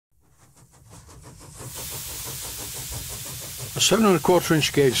7 1/4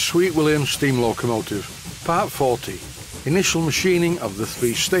 inch gauge Sweet William steam locomotive, part 40. Initial machining of the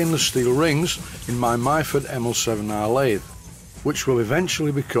 3 stainless steel rings in my Myford ML7R lathe, which will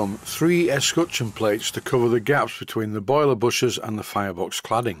eventually become 3 escutcheon plates to cover the gaps between the boiler bushes and the firebox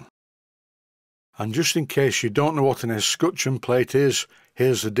cladding. And just in case you don't know what an escutcheon plate is,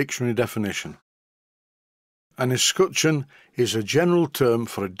 here's the dictionary definition. An escutcheon is a general term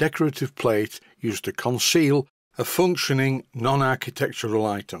for a decorative plate used to conceal a functioning non-architectural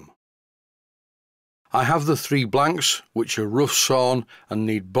item. I have the 3 blanks, which are rough sawn and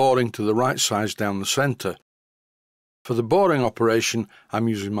need boring to the right size down the centre. For the boring operation, I'm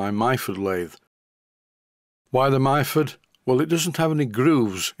using my Myford lathe. Why the Myford? Well, it doesn't have any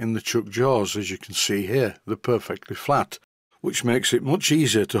grooves in the chuck jaws, as you can see here. They're perfectly flat, which makes it much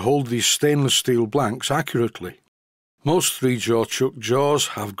easier to hold these stainless steel blanks accurately. Most 3-jaw chuck jaws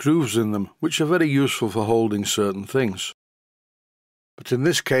have grooves in them, which are very useful for holding certain things. But in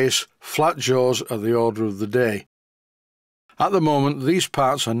this case, flat jaws are the order of the day. At the moment, these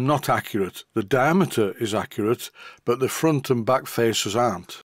parts are not accurate. The diameter is accurate, but the front and back faces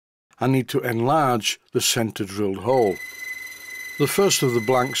aren't. I need to enlarge the centre drilled hole. The first of the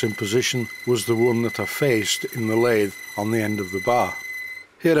blanks in position was the one that I faced in the lathe on the end of the bar.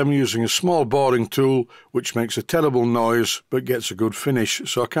 Here I'm using a small boring tool which makes a terrible noise but gets a good finish,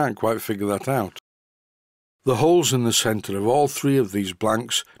 so I can't quite figure that out. The holes in the centre of all 3 of these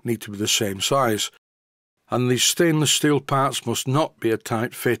blanks need to be the same size, and these stainless steel parts must not be a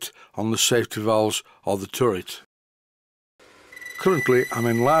tight fit on the safety valves or the turret. Currently I'm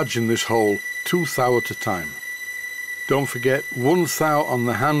enlarging this hole 2 thou at a time. Don't forget, 1 thou on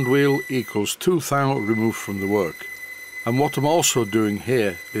the hand wheel equals 2 thou removed from the work. And what I'm also doing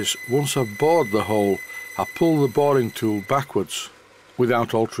here is, once I've bored the hole, I pull the boring tool backwards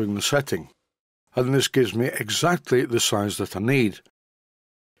without altering the setting. And this gives me exactly the size that I need.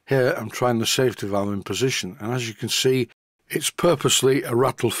 Here I'm trying the safety valve in position, and as you can see, it's purposely a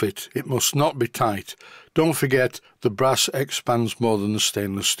rattle fit. It must not be tight. Don't forget, the brass expands more than the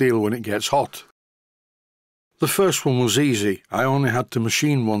stainless steel when it gets hot. The first one was easy. I only had to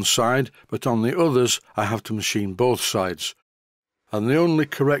machine one side, but on the others I have to machine both sides. And the only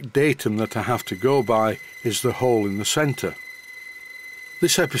correct datum that I have to go by is the hole in the centre.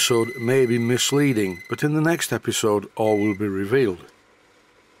 This episode may be misleading, but in the next episode all will be revealed.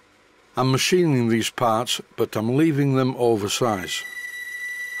 I'm machining these parts, but I'm leaving them oversize.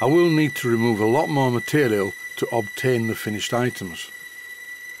 I will need to remove a lot more material to obtain the finished items.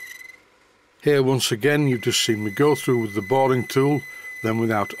 Here once again you've just seen me go through with the boring tool, then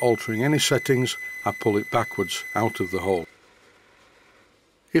without altering any settings I pull it backwards out of the hole.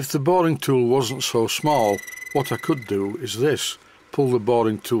 If the boring tool wasn't so small, what I could do is this: pull the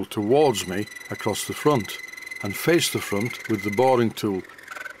boring tool towards me across the front and face the front with the boring tool.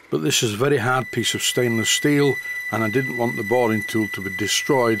 But this is a very hard piece of stainless steel and I didn't want the boring tool to be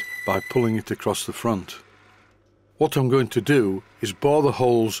destroyed by pulling it across the front. What I'm going to do is bore the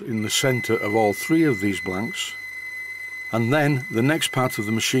holes in the centre of all 3 of these blanks, and then the next part of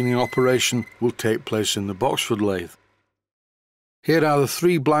the machining operation will take place in the Boxford lathe. Here are the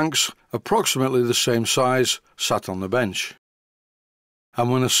 3 blanks, approximately the same size, sat on the bench. And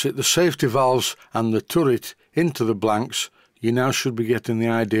when I sit the safety valves and the turret into the blanks, you now should be getting the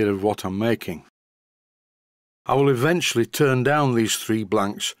idea of what I'm making. I will eventually turn down these 3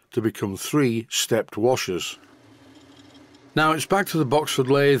 blanks to become 3 stepped washers. Now it's back to the Boxford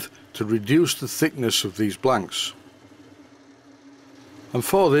lathe to reduce the thickness of these blanks. And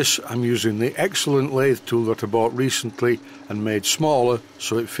for this I'm using the excellent lathe tool that I bought recently and made smaller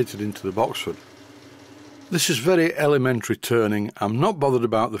so it fitted into the Boxford. This is very elementary turning. I'm not bothered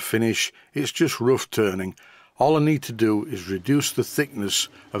about the finish, it's just rough turning. All I need to do is reduce the thickness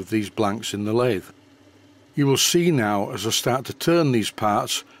of these blanks in the lathe. You will see now as I start to turn these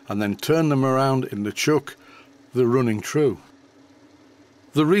parts and then turn them around in the chuck, they're running true.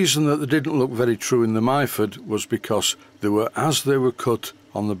 The reason that they didn't look very true in the Myford was because they were as they were cut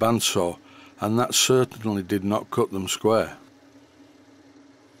on the bandsaw, and that certainly did not cut them square.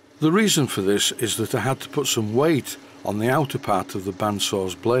 The reason for this is that I had to put some weight on the outer part of the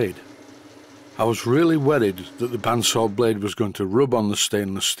bandsaw's blade. I was really worried that the bandsaw blade was going to rub on the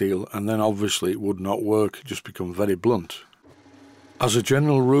stainless steel and then obviously it would not work, just become very blunt. As a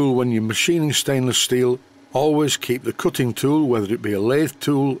general rule, when you're machining stainless steel, always keep the cutting tool, whether it be a lathe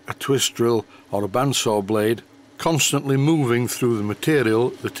tool, a twist drill or a bandsaw blade, constantly moving through the material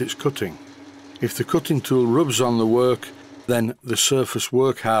that it's cutting. If the cutting tool rubs on the work, then the surface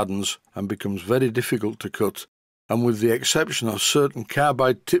work hardens and becomes very difficult to cut, and with the exception of certain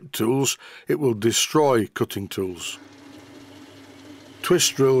carbide tip tools, it will destroy cutting tools.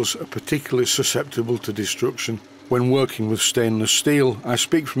 twist drills are particularly susceptible to destruction when working with stainless steel. I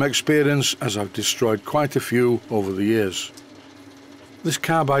speak from experience as I've destroyed quite a few over the years. This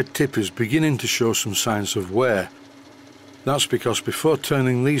carbide tip is beginning to show some signs of wear. That's because before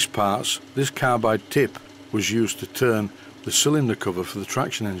turning these parts, this carbide tip was used to turn the cylinder cover for the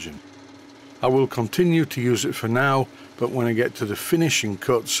traction engine. I will continue to use it for now, but when I get to the finishing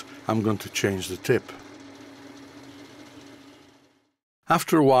cuts, I'm going to change the tip.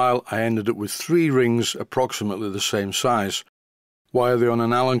 After a while, I ended up with 3 rings approximately the same size. Why are they on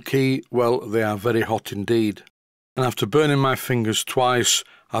an Allen key? Well, they are very hot indeed. And after burning my fingers twice,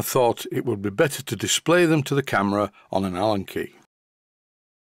 I thought it would be better to display them to the camera on an Allen key.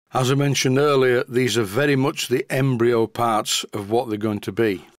 As I mentioned earlier, these are very much the embryo parts of what they're going to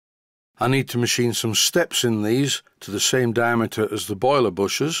be. I need to machine some steps in these to the same diameter as the boiler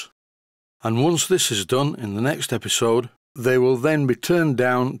bushes, and once this is done in the next episode, they will then be turned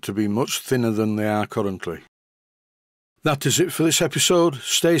down to be much thinner than they are currently. That is it for this episode.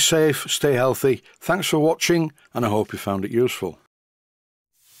 Stay safe, stay healthy. Thanks for watching, and I hope you found it useful.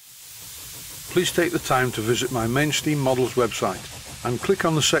 Please take the time to visit my Mainsteam Models website and click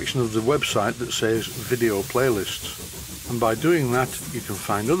on the section of the website that says Video Playlists. And by doing that, you can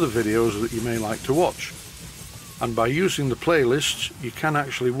find other videos that you may like to watch. And by using the playlists, you can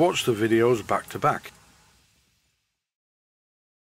actually watch the videos back to back.